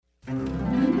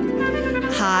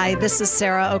Hi, this is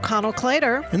Sarah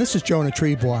O'Connell-Clater. And this is Jonah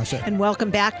Treeboisser. And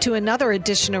welcome back to another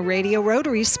edition of Radio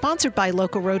Rotary, sponsored by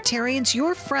local Rotarians,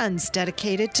 your friends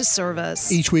dedicated to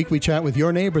service. Each week we chat with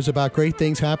your neighbors about great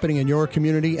things happening in your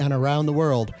community and around the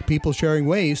world. People sharing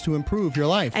ways to improve your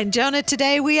life. And Jonah,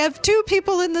 today we have two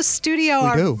people in the studio,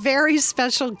 our very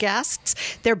special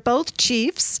guests. They're both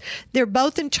chiefs. They're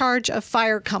both in charge of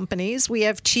fire companies. We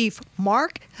have Chief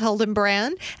Mark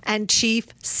Hildenbrand and Chief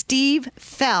Steve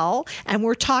Fell. And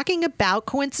we're talking about,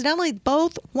 coincidentally,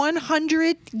 both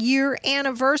 100-year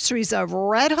anniversaries of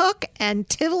Red Hook and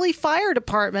Tivoli Fire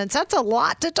Departments. That's a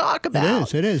lot to talk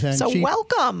about. It is. And so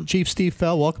welcome. Chief Steve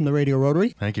Fell, welcome to Radio Rotary.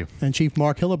 Thank you. And Chief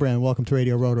Mark Hildenbrand, welcome to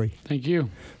Radio Rotary. Thank you.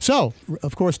 So,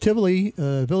 of course, Tivoli,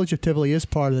 village of Tivoli is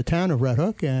part of the town of Red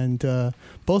Hook, and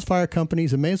both fire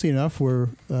companies, amazingly enough, were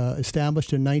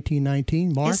established in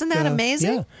 1919. Mark, isn't that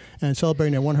amazing? Yeah, and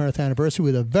celebrating their 100th anniversary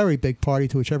with a very big party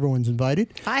to which everyone's invited.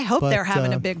 I hope they're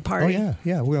having a big party. Oh,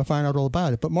 yeah, we're going to find out all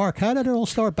about it. But Mark, how did it all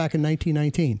start back in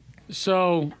 1919?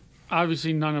 So,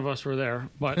 obviously none of us were there,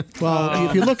 but... Well,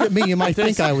 if you look at me, you might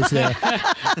think I was there.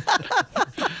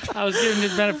 I was giving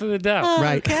the benefit of the doubt.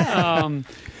 Right. Okay.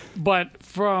 But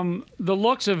from the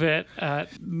looks of it,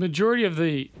 majority of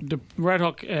the Red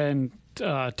Hook and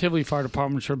Tivoli fire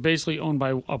departments are basically owned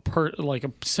by a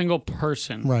single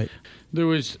person. Right. There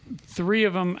was 3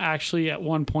 of them actually at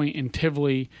one point in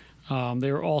Tivoli.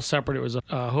 They were all separate. It was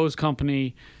a hose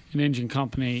company, an engine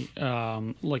company,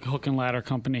 like a hook and ladder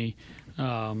company,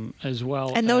 as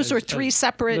well. And those were 3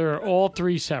 separate. They're all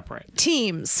 3 separate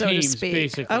teams, so to speak.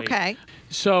 Basically. Okay.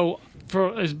 So,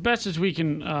 for as best as we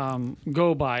can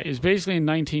go by, is basically in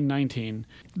 1919,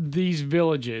 these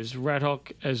villages, Red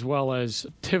Hook as well as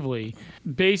Tivoli,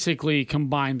 basically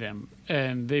combined them,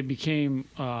 and they became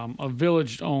a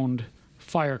village-owned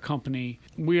fire company.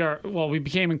 We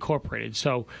became incorporated.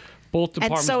 So both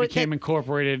departments became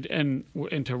incorporated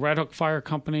into Red Hook Fire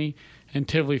Company and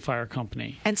Tivoli Fire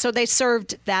Company. And so they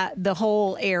served the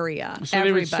whole area. So everybody.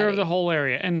 They would serve the whole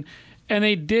area, and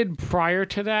they did prior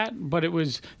to that, but it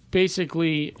was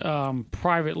basically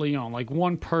privately owned. Like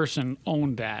one person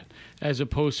owned that, as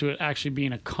opposed to it actually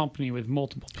being a company with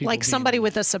multiple people. Like somebody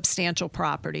with a substantial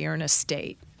property or an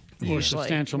estate. Or usually.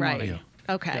 Substantial money. Yeah.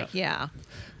 Okay, yeah.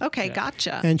 Okay,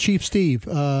 gotcha. And Chief Steve,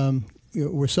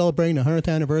 we're celebrating the 100th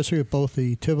anniversary of both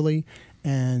the Tivoli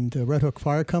and Red Hook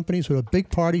Fire Companies with a big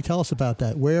party. Tell us about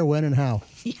that. Where, when, and how?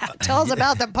 Yeah, tell us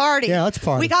about the party. Yeah, let's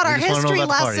party. We got our history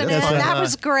lesson in. That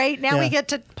was great. Now we get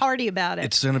to party about it.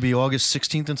 It's going to be August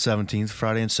 16th and 17th,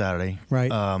 Friday and Saturday.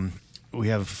 Right. We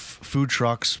have food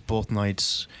trucks both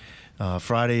nights.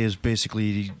 Friday is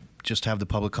basically just have the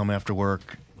public come after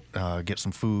work, get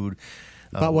some food.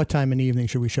 About what time in the evening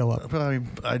should we show up? Probably,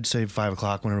 I'd say 5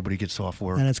 o'clock when everybody gets off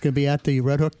work. And it's going to be at the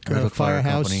Red Hook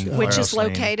Firehouse. Which is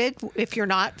located, if you're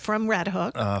not from Red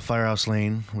Hook. Firehouse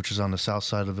Lane, which is on the south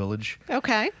side of the village.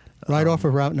 Okay. Right off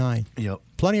of Route 9. Yep.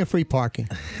 Plenty of free parking.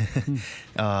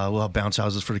 We'll have bounce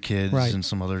houses for the kids and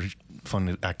some other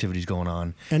fun activities going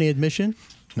on. Any admission?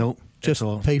 Nope. Just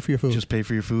pay for your food. Just pay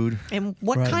for your food. And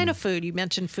what kind of food? You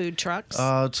mentioned food trucks.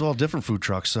 It's all different food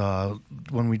trucks.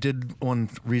 When we did one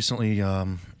recently,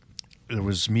 there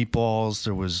was meatballs,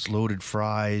 there was loaded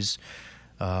fries.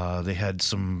 They had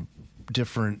some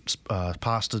different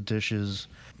pasta dishes.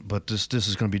 But this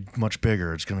is going to be much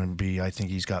bigger. It's going to be, I think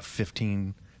he's got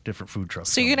 15 different food trucks.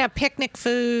 So you're going to have picnic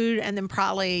food and then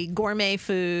probably gourmet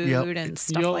food and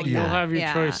stuff like that. You'll have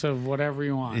your choice of whatever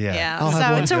you want. Yeah.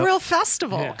 So it's a real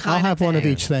festival kind of thing. I'll have one of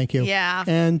each, thank you. Yeah.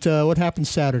 And what happens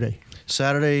Saturday?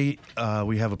 Saturday,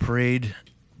 we have a parade,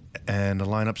 and the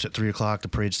lineup's at 3 o'clock. The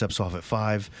parade steps off at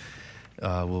 5.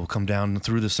 We'll come down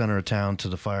through the center of town to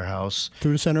the firehouse.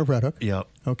 Through the center of Red Hook? Yep.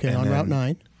 Okay, and on Route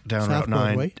 9. Down South Route 9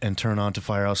 Broadway. And turn on to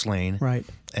Firehouse Lane. Right.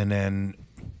 And then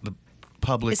the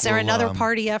public Is there another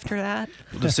party after that?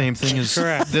 The same thing as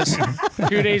Correct. This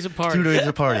 2 days of party. 2 days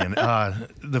of partying.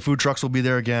 The food trucks will be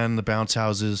there again, the bounce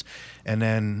houses, and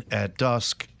then at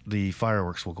dusk, the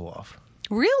fireworks will go off.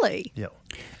 Really? Yep.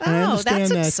 Oh,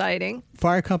 that's exciting.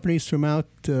 Fire companies throughout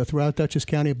Dutchess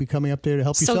County will be coming up there to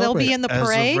help you celebrate. So they'll be in the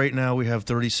parade? As of right now, we have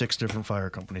 36 different fire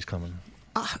companies coming.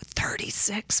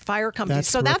 36 fire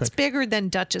companies. That's bigger than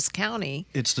Dutchess County.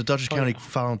 It's the Dutchess County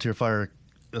Volunteer Fire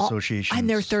Association. And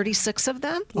there are 36 of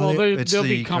them? Well, there'll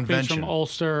be companies from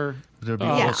Ulster,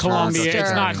 Columbia. Ulster,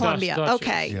 It's not Columbia. Dutchess.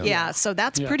 Okay, yeah. So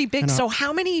that's pretty big. So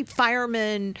how many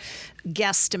firemen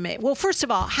guesstimate? Well, first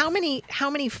of all, how many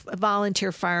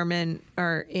volunteer firemen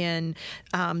are in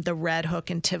the Red Hook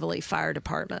and Tivoli fire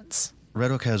departments?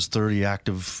 Red Hook has 30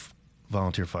 active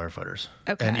volunteer firefighters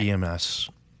and EMS.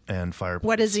 and fire.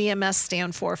 What does EMS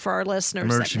stand for our listeners?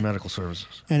 Emergency Medical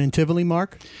Services. And in Tivoli,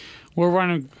 Mark? We're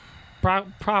running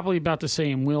probably about the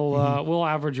same. We'll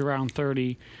average around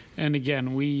 30, and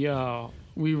again, we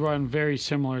run very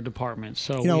similar departments.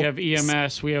 So we have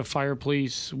EMS, we have fire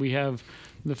police, we have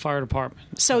the fire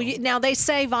department. So now they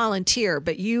say volunteer,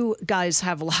 but you guys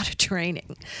have a lot of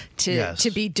training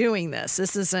to be doing this.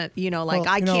 This isn't,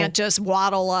 I can't just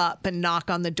waddle up and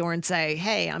knock on the door and say,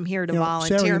 hey, I'm here to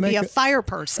volunteer Sarah, and be a fire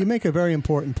person. You make a very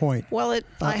important point. Well,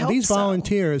 I hope these so.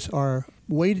 volunteers are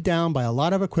weighted down by a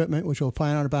lot of equipment, which we'll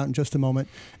find out about in just a moment,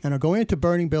 and are going into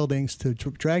burning buildings to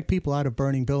drag people out of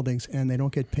burning buildings, and they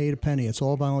don't get paid a penny. It's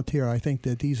all volunteer. I think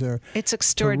that these are... It's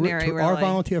extraordinary, really. Our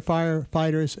volunteer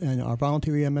firefighters and our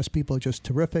volunteer EMS people are just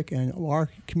terrific, and our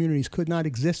communities could not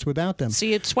exist without them.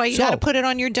 See, it's why you got to put it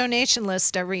on your donation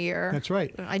list every year. That's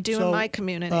right. I do in my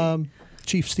community.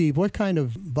 Chief Steve, what kind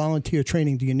of volunteer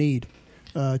training do you need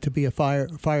to be a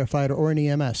firefighter or an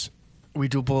EMS? We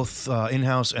do both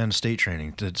in-house and state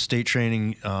training. The state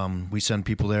training, we send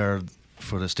people there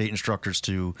for the state instructors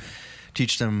to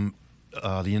teach them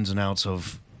the ins and outs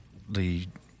of the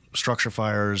structure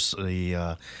fires,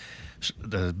 the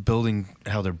building,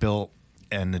 how they're built,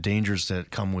 and the dangers that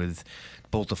come with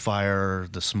both the fire,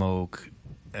 the smoke,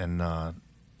 and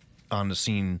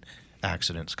on-the-scene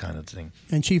accidents kind of thing.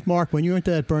 And Chief Mark, when you went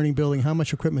to that burning building, how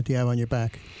much equipment do you have on your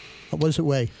back? What does it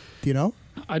weigh? Do you know?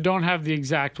 I don't have the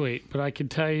exact weight, but I can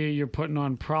tell you you're putting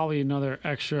on probably another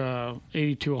extra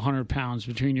 80 to 100 pounds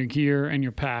between your gear and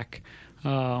your pack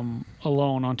alone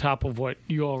on top of what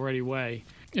you already weigh.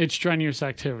 It's strenuous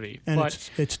activity. And but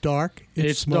it's dark.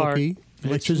 It's smoky. Dark.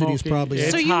 Electricity is probably...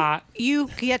 It's hot. You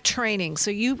get training,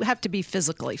 so you have to be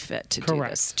physically fit to do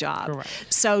this job. Correct.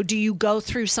 So do you go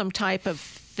through some type of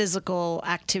physical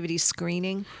activity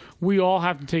screening? We all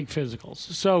have to take physicals.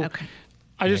 So... Okay.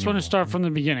 I just want to start from the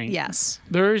beginning. Yes.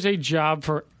 There is a job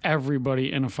for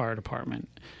everybody in a fire department.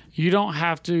 You don't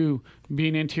have to be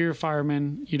an interior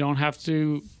fireman. You don't have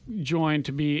to join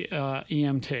to be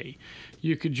EMT.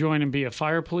 You could join and be a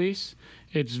fire police.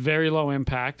 It's very low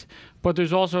impact. But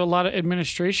there's also a lot of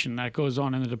administration that goes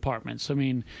on in the departments. I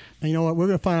mean... And you know what? We're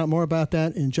going to find out more about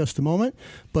that in just a moment.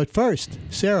 But first,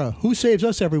 Sarah, who saves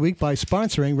us every week by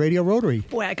sponsoring Radio Rotary?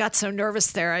 Boy, I got so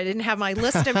nervous there. I didn't have my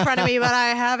list in front of me, but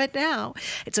I have it now.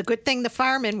 It's a good thing the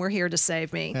firemen were here to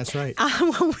save me. That's right.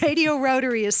 Radio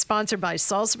Rotary is sponsored by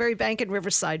Salisbury Bank and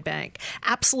Riverside Bank,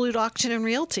 Absolute Auction and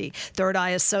Realty, Third Eye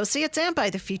Associates, and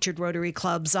by the featured Rotary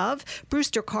clubs of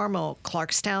Brewster Carmel,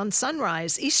 Clarkstown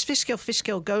Sunrise, East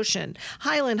Fishkill Goshen,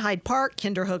 Highland Hyde Park,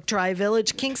 Kinderhook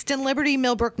Tri-Village, Kingston Liberty,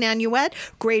 Millbrook Nanuet,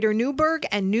 Greater Newburgh,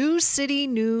 and New City,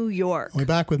 New York. We're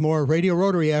back with more Radio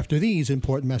Rotary after these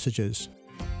important messages.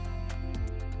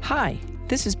 Hi,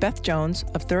 this is Beth Jones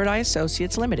of Third Eye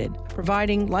Associates Limited,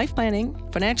 providing life planning,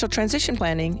 financial transition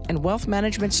planning, and wealth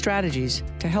management strategies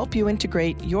to help you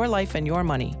integrate your life and your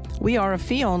money. We are a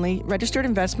fee-only registered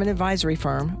investment advisory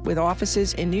firm with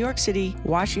offices in New York City,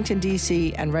 Washington,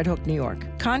 D.C., and Red Hook, New York.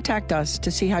 Contact us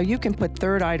to see how you can put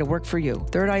Third Eye to work for you.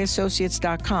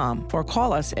 ThirdEyeAssociates.com or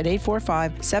call us at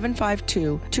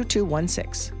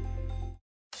 845-752-2216.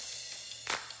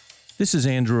 This is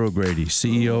Andrew O'Grady,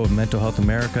 CEO of Mental Health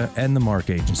America and the Mark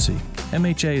Agency.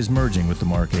 MHA is merging with the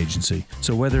Mark Agency,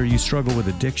 so whether you struggle with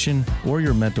addiction or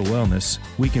your mental wellness,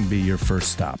 we can be your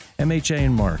first stop. MHA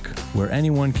and Mark, where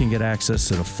anyone can get access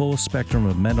to the full spectrum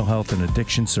of mental health and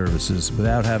addiction services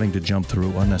without having to jump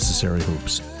through unnecessary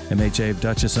hoops. MHA of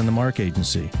Dutchess and the Mark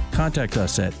Agency. Contact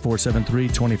us at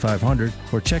 473-2500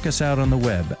 or check us out on the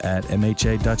web at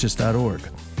mhaduchess.org.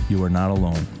 You are not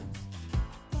alone.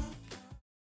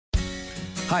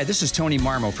 Hi, this is Tony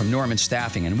Marmo from Norman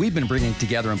Staffing, and we've been bringing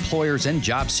together employers and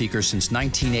job seekers since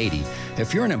 1980.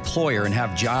 If you're an employer and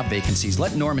have job vacancies,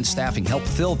 let Norman Staffing help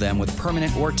fill them with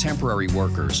permanent or temporary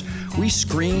workers. We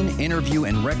screen, interview,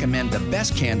 and recommend the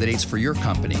best candidates for your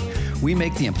company. We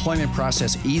make the employment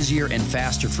process easier and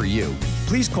faster for you.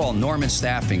 Please call Norman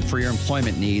Staffing for your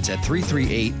employment needs at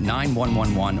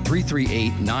 338-9111,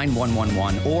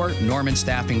 338-9111, or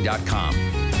normanstaffing.com.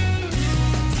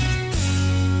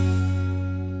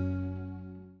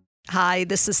 Hi,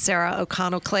 this is Sarah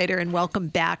O'Connell-Clater, and welcome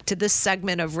back to this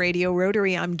segment of Radio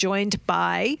Rotary. I'm joined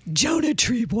by Jonah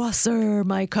Triebwasser,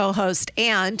 my co-host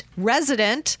and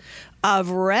resident of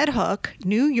Red Hook,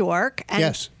 New York. And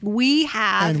yes. We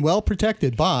have... And well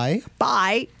protected by...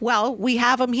 we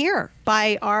have them here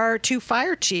by our two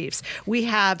fire chiefs. We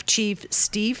have Chief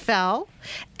Steve Fell,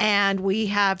 and we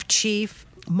have Chief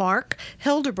Mark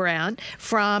Hildebrand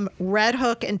from Red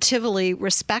Hook and Tivoli,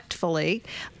 respectfully,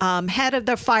 head of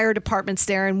the fire departments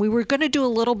there. And we were going to do a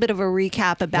little bit of a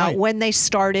recap about when they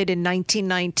started in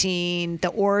 1919, the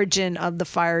origin of the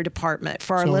fire department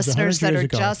for our listeners that are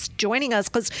just joining us,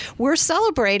 because we're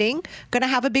celebrating, going to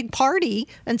have a big party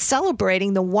and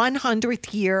celebrating the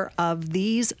 100th year of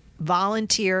these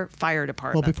volunteer fire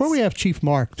departments. Well, before we have Chief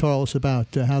Mark tell us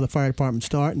about how the fire department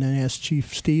start, and then ask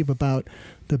Chief Steve about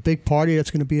the big party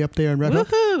that's going to be up there in Red Hook.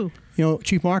 Woohoo! You know,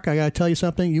 Chief Mark, I got to tell you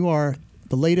something. You are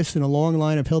the latest in a long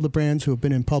line of Hildebrands who have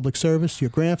been in public service. Your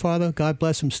grandfather, God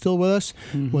bless him, still with us,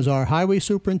 was our highway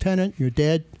superintendent. Your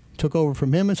dad took over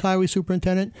from him as highway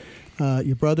superintendent.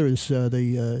 Your brother is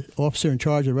the officer in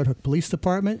charge of the Red Hook Police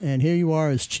Department, and here you are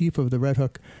as chief of the Red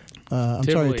Hook.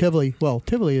 Tivoli. Well,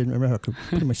 Tivoli and Red Hook are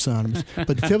pretty much synonymous, but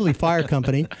the Tivoli Fire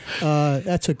Company.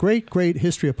 That's a great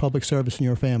history of public service in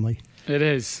your family. It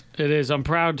is. I'm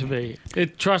proud to be.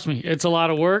 Trust me, it's a lot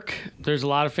of work. There's a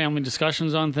lot of family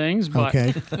discussions on things, but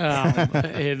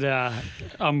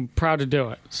I'm proud to do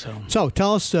it. So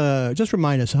tell us, just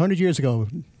remind us, 100 years ago,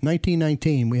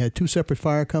 1919, we had two separate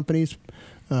fire companies,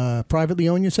 privately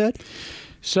owned, you said?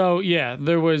 So, yeah,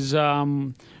 there was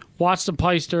Watts de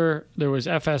Peister, there was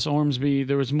FS Ormsby,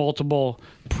 there was multiple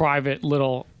private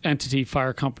little entity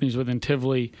fire companies within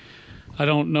Tivoli. I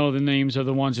don't know the names of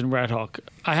the ones in Red Hook.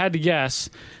 I had to guess.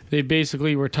 They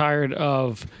basically were tired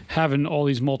of having all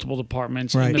these multiple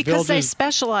departments. Right. And because they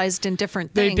specialized in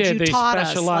different things. They did. They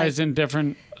specialized in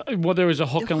different. Well, there was a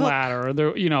hook and ladder. Or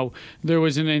there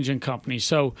was an engine company.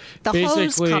 So the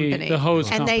basically, hose company. The hose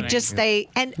company.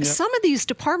 And some of these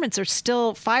departments are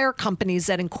still fire companies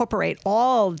that incorporate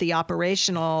all of the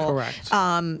operational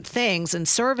things and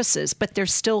services, but they're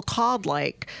still called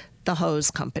like the hose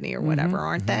company or whatever,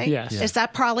 aren't they? Yes. Is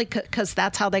that probably because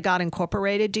that's how they got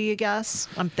incorporated, do you guess?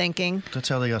 I'm thinking. That's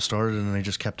how they got started, and they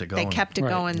just kept it going. They kept it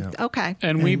going. Yeah. Okay.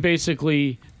 And we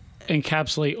basically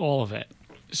encapsulate all of it.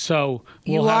 So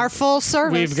you are full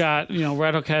service. We've got,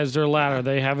 Red Hook has their ladder.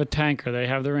 They have a tanker. They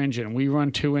have their engine. We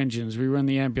run two engines. We run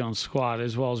the ambulance squad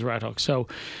as well as Red Hook. So.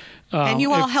 And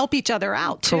you all help each other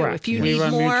out, too. Correct. If you need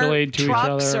more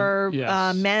trucks or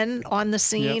yes. men on the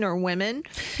scene or women.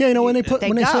 Yeah, when they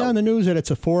say on the news that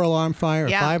it's a 4-alarm fire,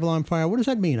 a 5-alarm fire, what does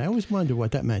that mean? I always wondered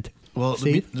what that meant. Well,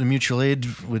 the mutual aid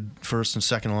with first and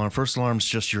second alarm. First alarm is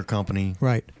just your company.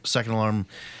 Right. Second alarm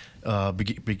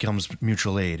becomes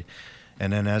mutual aid.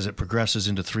 And then as it progresses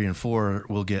into 3 and 4,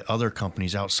 we'll get other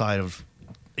companies outside of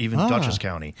even Dutchess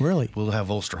County. Really? We'll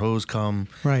have Ulster Hose come.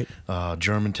 Right.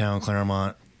 Germantown,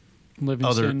 Claremont.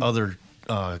 Livingston. Other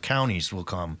counties will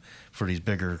come for these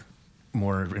bigger,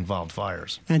 more involved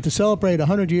fires. And to celebrate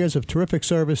 100 years of terrific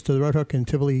service to the Red Hook and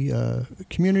Tivoli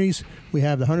communities, we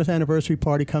have the 100th anniversary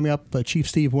party coming up. Chief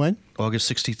Steve, when?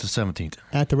 August 16th to 17th.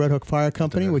 At the Red Hook Fire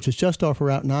Company, which is just off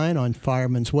Route 9 on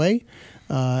Fireman's Way.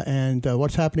 And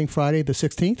what's happening Friday the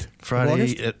 16th?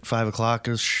 Friday at 5 o'clock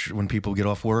is when people get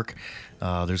off work.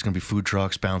 There's going to be food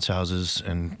trucks, bounce houses,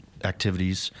 and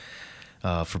activities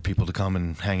for people to come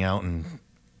and hang out and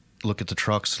look at the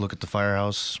trucks, look at the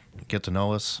firehouse, get to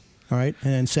know us. All right.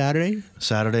 And then Saturday?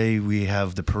 Saturday, we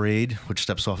have the parade, which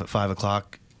steps off at 5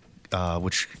 o'clock,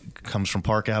 which comes from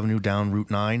Park Avenue down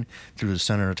Route 9 through the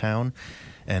center of town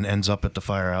and ends up at the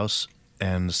firehouse.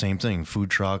 And the same thing, food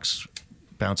trucks,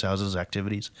 bounce houses,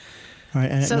 activities. All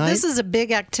right. And so this is a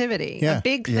big activity, a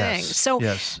big thing. Yes. So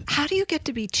how do you get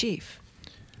to be chief?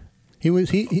 He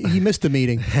missed the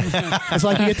meeting. It's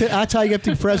like that's how you get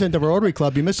to be president of a Rotary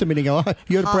Club. You miss the meeting. Oh,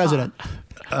 you're the president.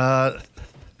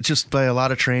 Just by a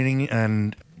lot of training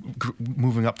and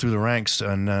moving up through the ranks,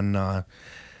 and then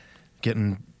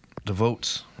getting the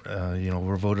votes.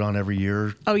 We're voted on every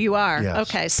year. Oh, you are? Yes.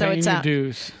 Okay, so paying it's your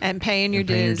dues. And paying your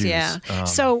dues, yeah.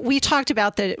 So we talked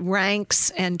about the ranks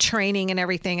and training and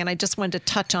everything, and I just wanted to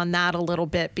touch on that a little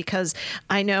bit because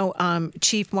I know,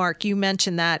 Chief Mark, you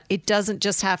mentioned that it doesn't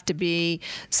just have to be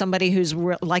somebody who's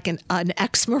like an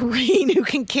ex-Marine who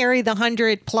can carry the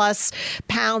 100-plus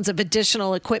pounds of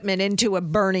additional equipment into a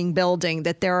burning building,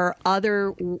 that there are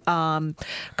other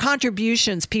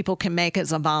contributions people can make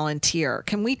as a volunteer.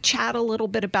 Can we chat a little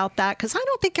bit about that? Because I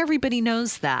don't think everybody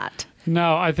knows that.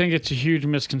 No, I think it's a huge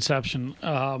misconception.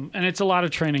 And it's a lot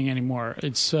of training anymore.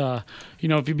 It's, if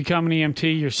you become an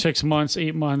EMT, you're 6 months,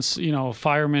 8 months,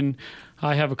 fireman.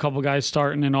 I have a couple guys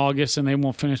starting in August, and they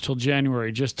won't finish till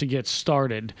January just to get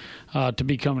started to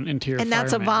become an interior fireman. And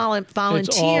that's a volunteer.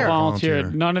 It's all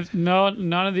volunteer.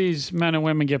 None of these men and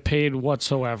women get paid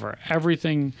whatsoever.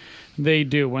 Everything they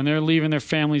do when they're leaving their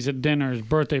families at dinners,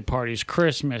 birthday parties,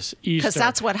 Christmas, Easter. Because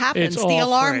that's what happens. The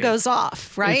alarm goes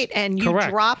off, right? And you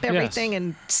drop everything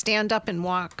and stand up and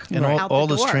walk. And out all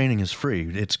the this door. training is free.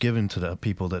 It's given to the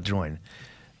people that join.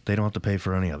 They don't have to pay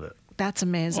for any of it. That's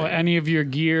amazing. Or any of your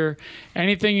gear,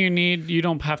 anything you need, you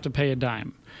don't have to pay a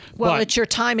dime. Well, but it's your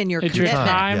time and your commitment. It's your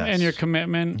time Yes. and your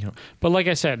commitment. Yep. But like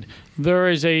I said, there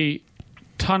is a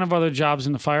ton of other jobs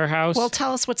in the firehouse. Well,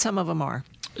 tell us what some of them are.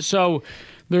 So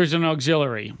there's an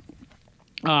auxiliary.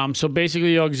 So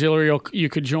basically, the auxiliary you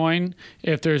could join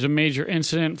if there's a major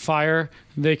incident, fire.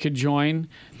 They could join.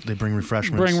 They bring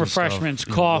refreshments.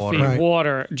 Coffee, water.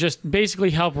 water. Just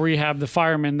basically help rehab the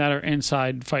firemen that are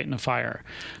inside fighting the fire.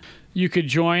 You could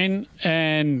join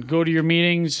and go to your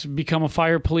meetings, become a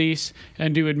fire police,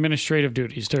 and do administrative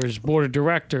duties. There's board of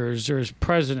directors, there's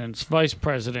presidents, vice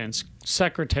presidents,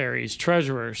 secretaries,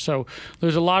 treasurers. So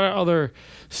there's a lot of other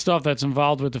stuff that's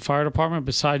involved with the fire department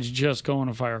besides just going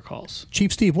to fire calls.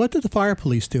 Chief Steve, what did the fire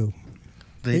police do?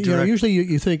 Usually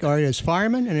you think, all right, it's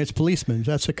firemen and it's policemen.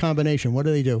 That's a combination. What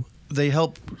do they do? They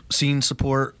help scene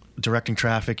support, directing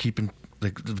traffic, keeping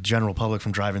the general public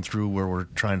from driving through where we're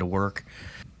trying to work.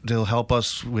 They'll help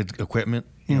us with equipment,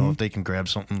 if they can grab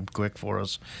something quick for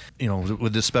us.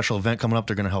 With this special event coming up,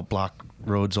 they're going to help block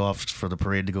roads off for the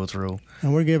parade to go through.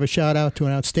 And we're going to give a shout out to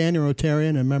an outstanding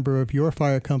Rotarian, a member of your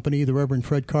fire company, the Reverend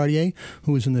Fred Cartier,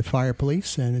 who is in the fire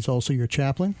police and is also your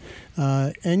chaplain.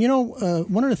 One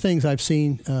of the things I've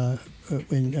seen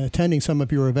in attending some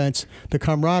of your events, the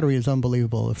camaraderie is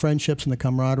unbelievable. The friendships and the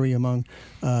camaraderie among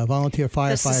volunteer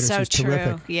firefighters is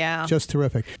terrific. Yeah. Just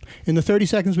terrific. In the 30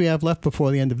 seconds we have left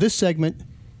before the end of this segment,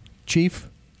 Chief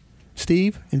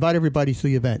Steve, invite everybody to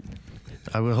the event.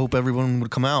 I would hope everyone would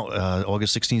come out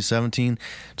August 16th, 17th.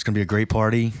 It's going to be a great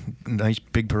party, nice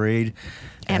big parade.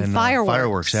 And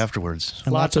fireworks afterwards.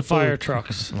 And lots of fire food.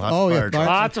 trucks.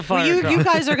 Lots of fire trucks. You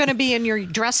guys are going to be in your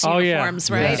dress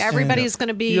uniforms, right? Yes. Everybody's going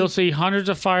to be. You'll see hundreds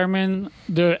of firemen.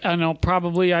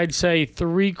 Probably I'd say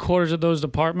 3/4 of those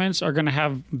departments are going to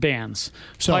have bands,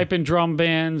 pipe and drum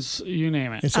bands, you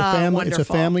name it. It's a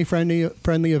family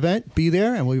friendly event. Be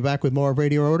there, and we'll be back with more of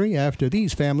Radio Rotary after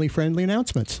these family friendly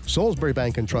announcements. Salisbury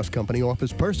Bank and Trust Company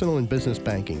offers personal and business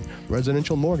banking,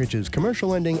 residential mortgages, commercial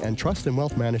lending, and trust and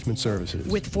wealth management services.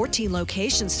 With 14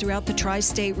 locations throughout the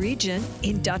tri-state region,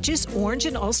 in Dutchess, Orange,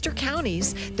 and Ulster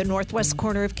counties, the northwest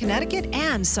corner of Connecticut,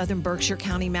 and southern Berkshire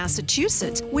County,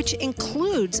 Massachusetts, which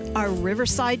includes our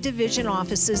Riverside Division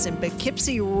offices in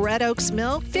Poughkeepsie, Red Oaks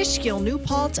Mill, Fishkill, New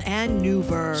Paltz, and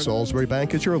Newburgh. Salisbury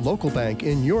Bank is your local bank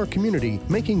in your community,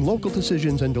 making local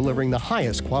decisions and delivering the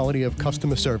highest quality of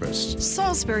customer service.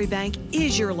 Salisbury Bank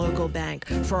is your local bank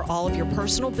for all of your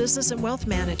personal, business, and wealth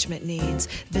management needs.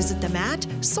 Visit them at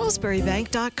salisburybank.com.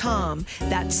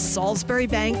 That's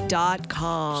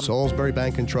salisburybank.com. Salisbury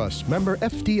Bank and Trust, member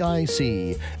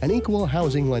FDIC, an equal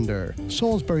housing lender.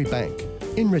 Salisbury Bank,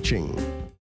 enriching.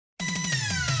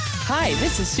 Hi,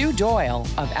 this is Sue Doyle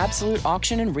of Absolute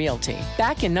Auction and Realty.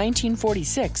 Back in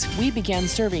 1946, we began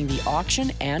serving the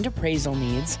auction and appraisal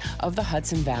needs of the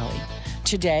Hudson Valley.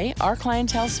 Today, our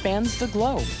clientele spans the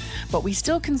globe, but we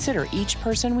still consider each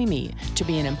person we meet to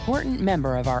be an important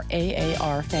member of our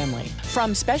AAR family.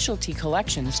 From specialty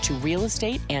collections to real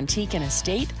estate, antique and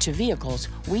estate to vehicles,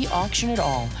 we auction it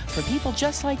all for people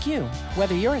just like you.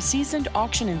 Whether you're a seasoned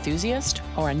auction enthusiast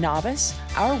or a novice,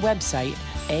 our website,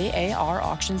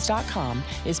 AARauctions.com,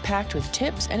 is packed with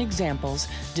tips and examples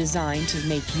designed to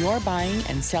make your buying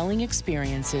and selling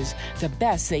experiences the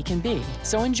best they can be.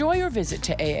 So enjoy your visit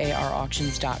to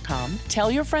AARauctions.com, tell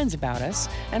your friends about us,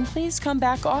 and please come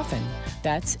back often.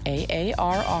 That's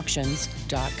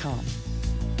AARauctions.com.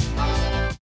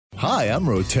 Hi, I'm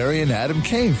Rotarian Adam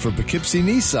Kane for Poughkeepsie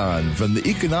Nissan. From the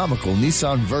economical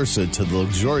Nissan Versa to the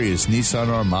luxurious Nissan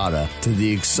Armada to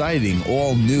the exciting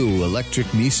all-new electric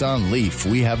Nissan Leaf,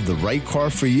 we have the right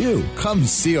car for you. Come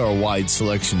see our wide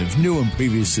selection of new and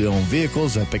previously owned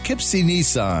vehicles at Poughkeepsie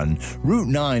Nissan, Route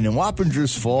 9 in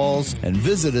Wappingers Falls, and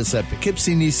visit us at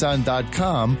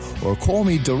poughkeepsienissan.com or call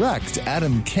me direct,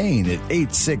 Adam Kane, at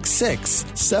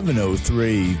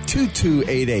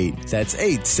 866-703-2288. That's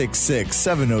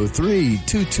 866-703-2288.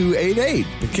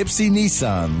 Poughkeepsie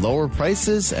Nissan, lower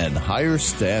prices and higher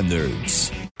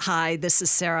standards. Hi, this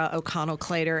is Sarah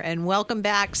O'Connell-Clater, and welcome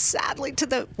back, sadly,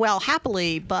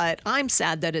 happily, but I'm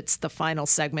sad that it's the final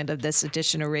segment of this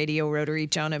edition of Radio Rotary,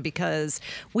 Jonah, because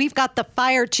we've got the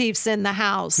fire chiefs in the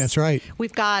house. That's right.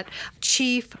 We've got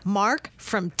Chief Mark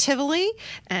from Tivoli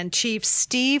and Chief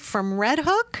Steve from Red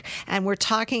Hook, and we're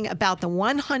talking about the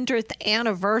 100th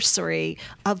anniversary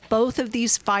of both of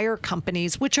these fire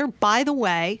companies, which are, by the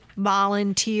way,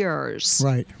 volunteers.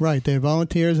 Right. They're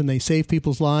volunteers, and they save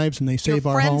people's lives, and they save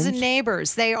our homes. Friends and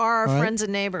neighbors. They are our friends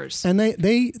and neighbors. And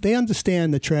they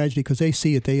understand the tragedy because they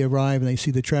see it. They arrive and they see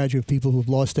the tragedy of people who've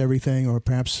lost everything, or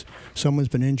perhaps someone's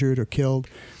been injured or killed.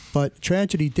 But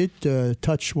tragedy did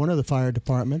touch one of the fire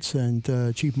departments,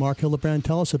 and Chief Mark Hildebrand,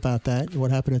 tell us about that,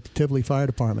 what happened at the Tivoli Fire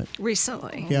Department.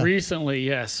 Recently. Yeah. Recently,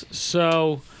 yes.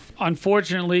 So,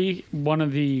 unfortunately, one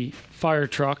of the fire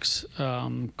trucks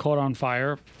caught on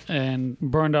fire and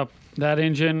burned up that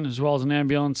engine as well as an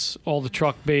ambulance, all the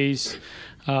truck bays,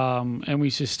 and we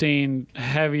sustained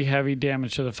heavy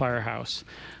damage to the firehouse.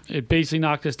 It basically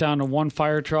knocked us down to one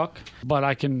fire truck, but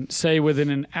I can say within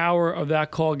an hour of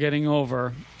that call getting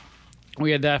over,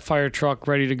 we had that fire truck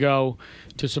ready to go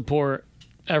to support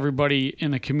everybody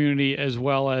in the community as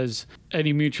well as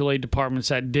any mutual aid departments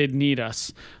that did need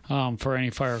us for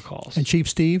any fire calls. And Chief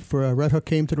Steve for Red Hook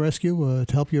came to the rescue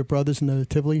to help your brothers in the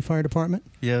Tivoli Fire Department?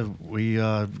 Yeah, we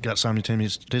got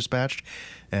simultaneous dispatched,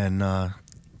 and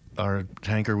our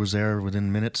tanker was there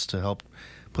within minutes to help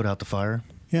put out the fire.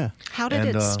 Yeah. How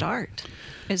did it start?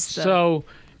 So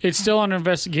it's still under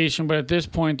investigation, but at this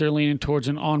point they're leaning towards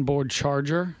an onboard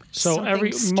charger. So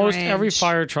every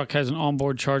fire truck has an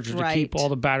onboard charger to keep all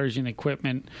the batteries and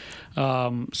equipment,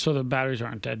 so the batteries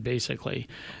aren't dead, basically.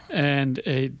 And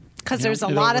because there's a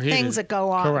lot of things that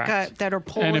go on that are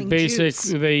pulling and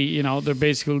they're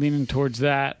basically leaning towards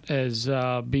that as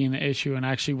being the issue, and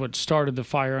actually what started the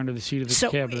fire under the seat of the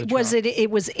cab of the truck.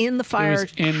 It was in the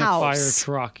firehouse. It was in the fire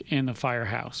truck in the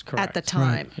firehouse, correct. At the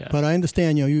time. Right. Yeah. But I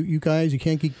understand, you guys, you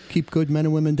can't keep good men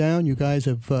and women down. You guys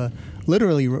have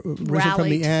literally risen from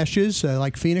the ashes,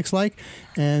 like Phoenix-like,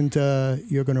 and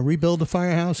you're going to rebuild the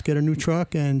firehouse, get a new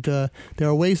truck, and there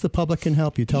are ways the public can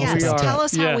help you. Tell us about that. Tell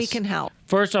us how we can help.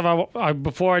 First off,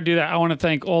 before I do that, I want to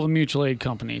thank all the mutual aid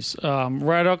companies.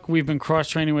 Red Hook, we've been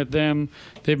cross-training with them.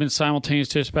 They've been simultaneous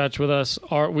dispatch with us.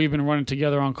 We've been running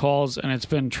together on calls, and it's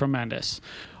been tremendous.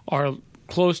 Our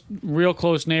real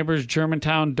close neighbors,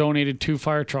 Germantown, donated 2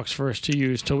 fire trucks for us to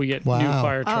use till we get new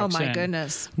fire trucks in. Oh, my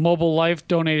goodness. Mobile Life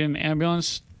donated an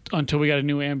ambulance until we got a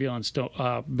new ambulance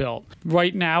built.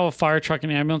 Right now, a fire truck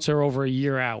and ambulance are over a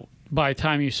year out by the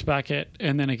time you spec it,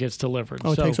 and then it gets delivered.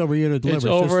 Oh, it takes over a year to deliver. It's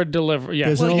over a delivery.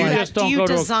 Yeah. Well, you just don't go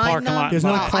to a parking lot. There's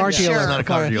no car dealer. It's not a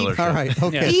car dealer. All right.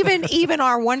 Okay. Even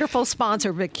our wonderful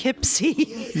sponsor, Poughkeepsie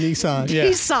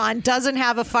Nissan, doesn't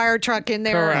have a fire truck in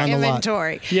their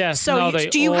inventory. Yes. So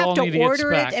do you have to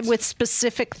order it with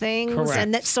specific things? Correct.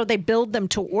 And so they build them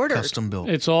to order. Custom built.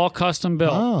 It's all custom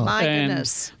built. Oh. My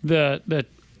goodness. The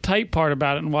tight part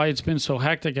about it and why it's been so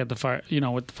hectic at the fire,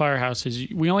 with the firehouse is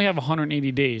we only have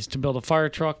 180 days to build a fire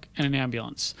truck and an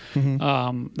ambulance.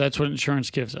 Mm-hmm. That's what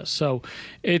insurance gives us. So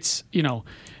it's,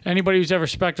 anybody who's ever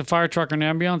spec'd a fire truck or an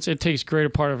ambulance, it takes greater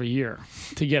part of a year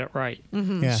to get it right.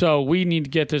 Mm-hmm. Yeah. So we need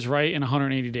to get this right in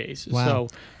 180 days. Wow.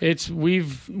 So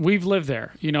we've lived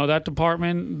there. That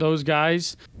department, those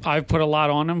guys, I've put a lot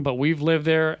on them, but we've lived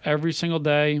there every single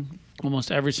day,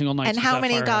 almost every single night. And how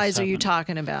many guys are you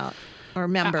talking about? Or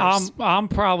members? I'm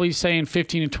probably saying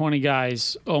 15 to 20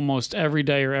 guys almost every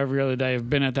day or every other day have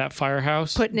been at that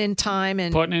firehouse. Putting in time.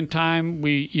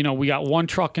 We got one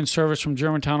truck in service from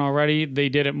Germantown already. They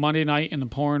did it Monday night in the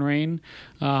pouring rain,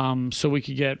 so we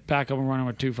could get back up and running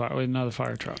with another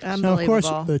fire truck. Now, of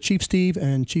course, Chief Steve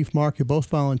and Chief Mark, you're both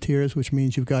volunteers, which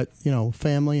means you've got,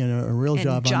 family and a real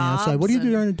job on the outside. What do you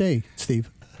do during the day, Steve?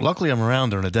 Luckily, I'm around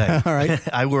during the day. All right.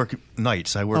 I work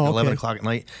nights. I work 11 o'clock at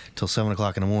night till 7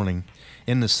 o'clock in the morning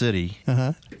in the city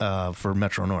for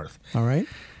Metro North. All right.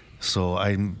 So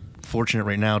I'm fortunate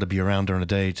right now to be around during the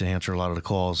day to answer a lot of the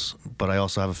calls, but I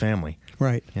also have a family.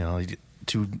 Right.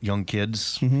 2 young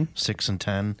kids, 6 and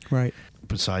 10. Right.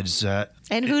 Besides that.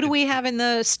 And who do we have in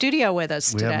the studio with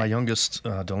us today? We have my youngest,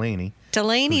 Delaney.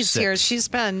 Delaney's here. She's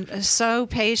been so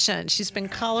patient. She's been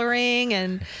coloring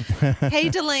and hey,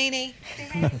 Delaney.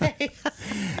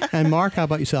 And Mark, how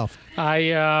about yourself?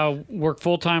 I work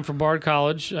full-time for Bard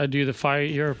College. I do the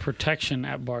fire protection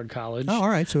at Bard College. Oh, all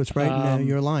right. So it's right in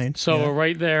your line. So we're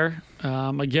right there.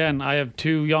 Again, I have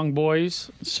 2 young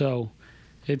boys, so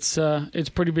it's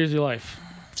pretty busy life.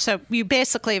 So you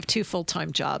basically have 2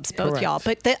 full-time jobs, both Correct. y'all.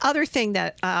 But the other thing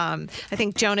that I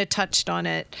think Jonah touched on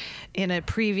it in a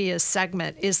previous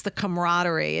segment is the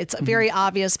camaraderie. It's very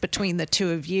obvious between the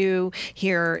two of you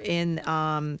here in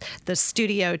the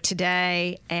studio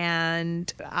today.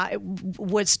 And I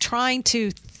was trying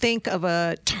to think of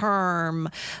a term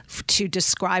to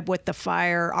describe what the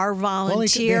fire, our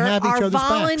volunteer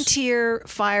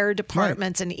fire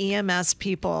departments and EMS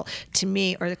people, to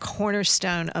me, are the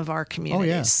cornerstone of our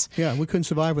communities. Yeah, we couldn't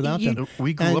survive without them.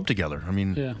 We grew up together. I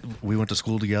mean, Yeah. we went to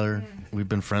school together. We've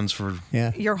been friends for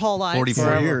Your whole life.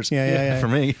 44 years for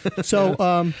me.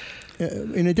 So,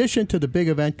 in addition to the big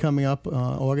event coming up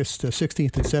August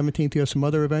 16th and 17th, you have some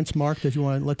other events, Mark, that you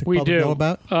want to let the public know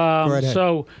about? Go right ahead.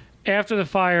 So after the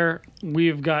fire,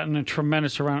 we've gotten a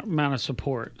tremendous amount of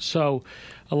support. So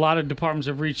a lot of departments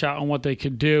have reached out on what they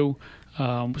could do.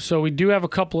 So we do have a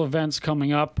couple events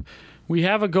coming up. We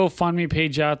have a GoFundMe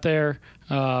page out there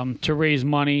to raise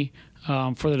money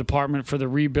for the department for the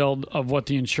rebuild of what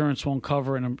the insurance won't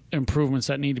cover and improvements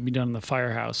that need to be done in the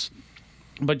firehouse.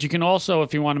 But you can also,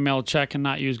 if you want to mail a check and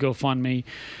not use GoFundMe,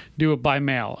 do it by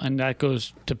mail. And that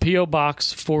goes to P.O.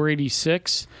 Box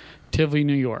 486, Tivoli,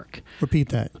 New York. Repeat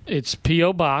that. It's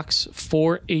P.O. Box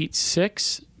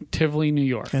 486, Tivoli, New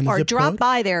York. And the Or zip drop code?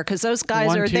 by there, because those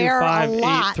guys are there a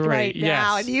lot 12583. right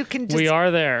now. Yes. And you can just We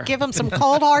are there. give them some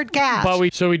cold, hard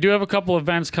cash. So we do have a couple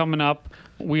events coming up.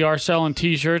 We are selling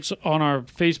T-shirts on our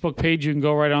Facebook page. You can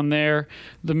go right on there.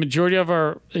 The majority of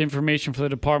our information for the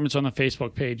department's on the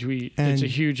Facebook page. It's a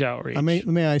huge outreach.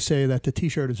 May I say that the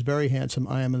T-shirt is very handsome.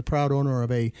 I am the proud owner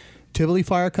of a Tivoli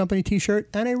Fire Company T-shirt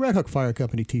and a Red Hook Fire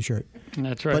Company T-shirt.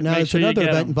 That's right. But now Make there's sure you another get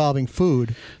event 'em. involving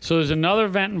food. So there's another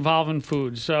event involving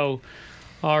food. So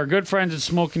our good friends at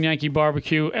Smokin' Yankee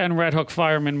Barbecue and Red Hook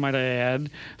Firemen, might I add,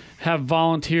 have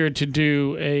volunteered to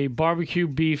do a barbecue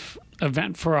beef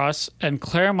event for us, and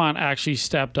Claremont actually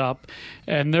stepped up,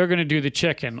 and they're going to do the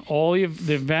chicken.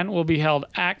 The event will be held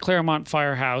at Claremont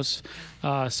Firehouse,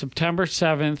 September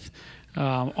 7th,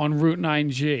 on Route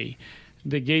 9G.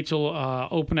 The gates will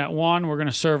open at 1. We're going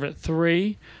to serve at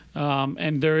 3.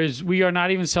 And we are not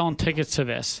even selling tickets to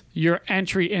this. Your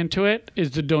entry into it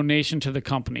is the donation to the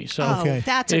company. So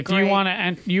that's if you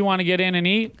want to get in and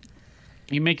eat,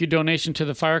 you make your donation to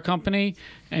the fire company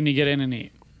and you get in and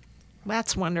eat.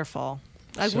 That's wonderful.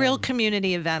 A real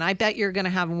community event. I bet you're going to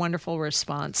have a wonderful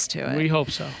response to it. We hope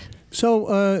so.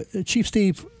 So, Chief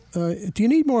Steve, do you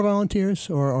need more volunteers,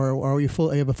 or are you you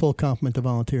have a full complement of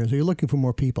volunteers? Are you looking for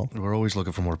more people? We're always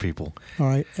looking for more people. All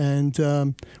right. And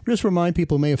just remind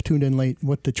people who may have tuned in late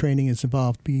what the training is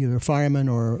involved, be either a fireman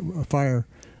or a fire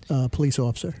police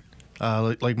officer.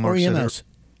 Like Mark or EMS. said,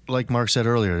 like Mark said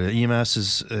earlier, the EMS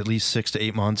is at least 6 to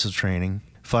 8 months of training.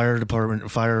 Fire department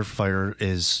firefighter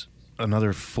is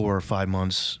another 4 or 5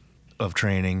 months of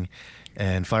training,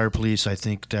 and fire police, I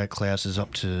think that class is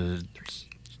up to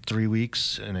 3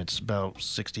 weeks, and it's about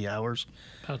 60 hours.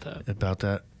 About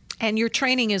that. And your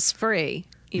training is free,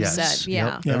 you said.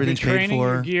 Yeah. Yep. Everything's paid Training,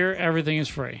 for. your gear, everything is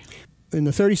free. In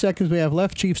the 30 seconds we have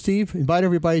left, Chief Steve, invite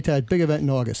everybody to that big event in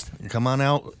August. Come on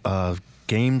out.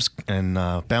 Games and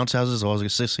bounce houses,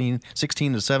 August 16th to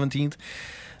 17th.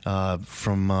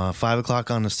 From 5 o'clock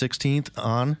on the 16th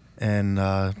on, and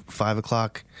 5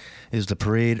 o'clock is the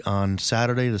parade on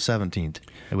Saturday the 17th,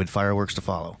 with fireworks to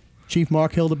follow. Chief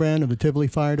Mark Hildebrand of the Tivoli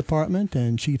Fire Department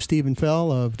and Chief Stephen Fell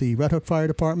of the Red Hook Fire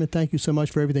Department, thank you so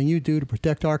much for everything you do to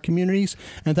protect our communities,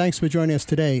 and thanks for joining us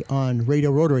today on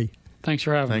Radio Rotary. Thanks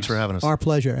for having us. Our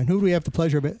pleasure. And who do we have the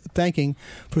pleasure of thanking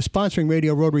for sponsoring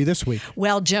Radio Rotary this week?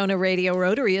 Well, Jonah, Radio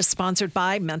Rotary is sponsored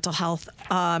by Mental Health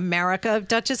America of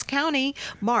Dutchess County,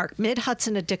 Mark,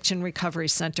 Mid-Hudson Addiction Recovery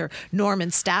Center, Norman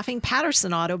Staffing,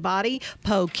 Patterson Auto Body,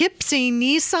 Poughkeepsie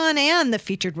Nissan, and the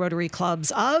featured Rotary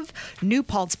Clubs of New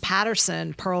Paltz,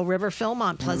 Patterson, Pearl River,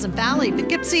 Philmont, Pleasant Valley,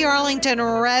 Poughkeepsie, Arlington,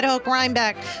 Red Hook,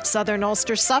 Rhinebeck, Southern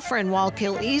Ulster, Suffern,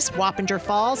 Wallkill East, Wappinger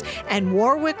Falls, and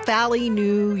Warwick Valley,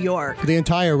 New York. For the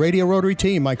entire Radio Rotary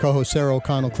team, my co-host Sarah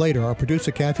O'Connell-Clater, our producer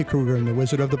Kathy Kruger, and the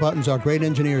Wizard of the Buttons, our great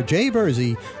engineer Jay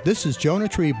Verzi, this is Jonah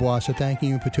Treebois, thanking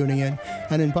you for tuning in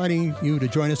and inviting you to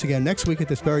join us again next week at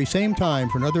this very same time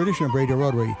for another edition of Radio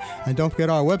Rotary. And don't forget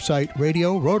our website,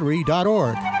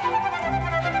 radiorotary.org.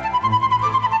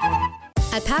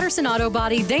 At Patterson Auto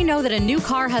Body, they know that a new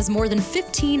car has more than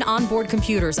 15 onboard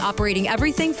computers operating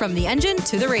everything from the engine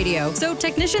to the radio. So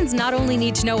technicians not only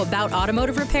need to know about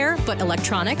automotive repair, but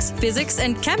electronics, physics,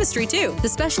 and chemistry too. The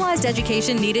specialized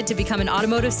education needed to become an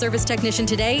automotive service technician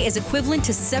today is equivalent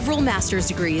to several master's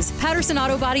degrees. Patterson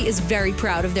Auto Body is very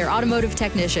proud of their automotive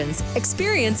technicians.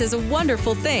 Experience is a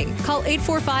wonderful thing. Call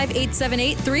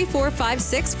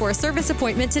 845-878-3456 for a service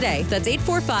appointment today. That's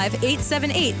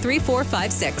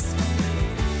 845-878-3456.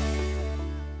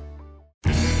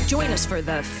 Join us for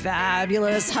the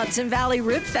fabulous Hudson Valley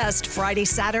Rib Fest Friday,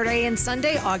 Saturday, and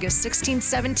Sunday, August 16th,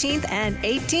 17th, and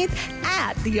 18th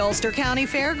at the Ulster County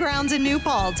Fairgrounds in New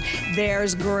Paltz.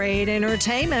 There's great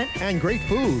entertainment. And great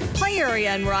food. Play area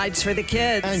and rides for the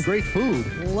kids. And great food.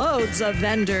 Loads of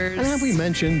vendors. And have we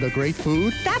mentioned the great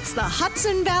food? That's the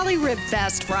Hudson Valley Rib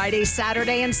Fest Friday,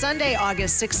 Saturday, and Sunday,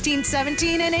 August 16th,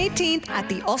 17th, and 18th at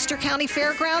the Ulster County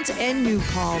Fairgrounds in New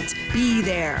Paltz. Be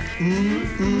there.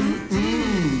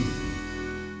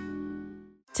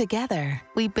 Together,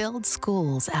 we build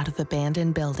schools out of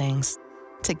abandoned buildings.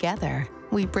 Together,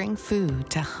 we bring food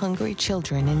to hungry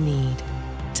children in need.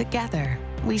 Together,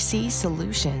 we see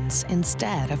solutions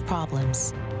instead of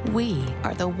problems. We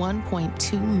are the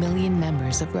 1.2 million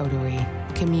members of Rotary,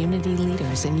 community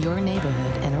leaders in your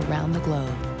neighborhood and around the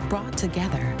globe, brought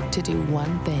together to do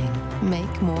one thing: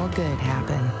 make more good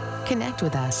happen. Connect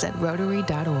with us at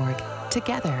Rotary.org.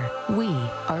 Together, we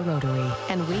are Rotary,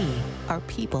 and we are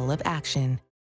people of action.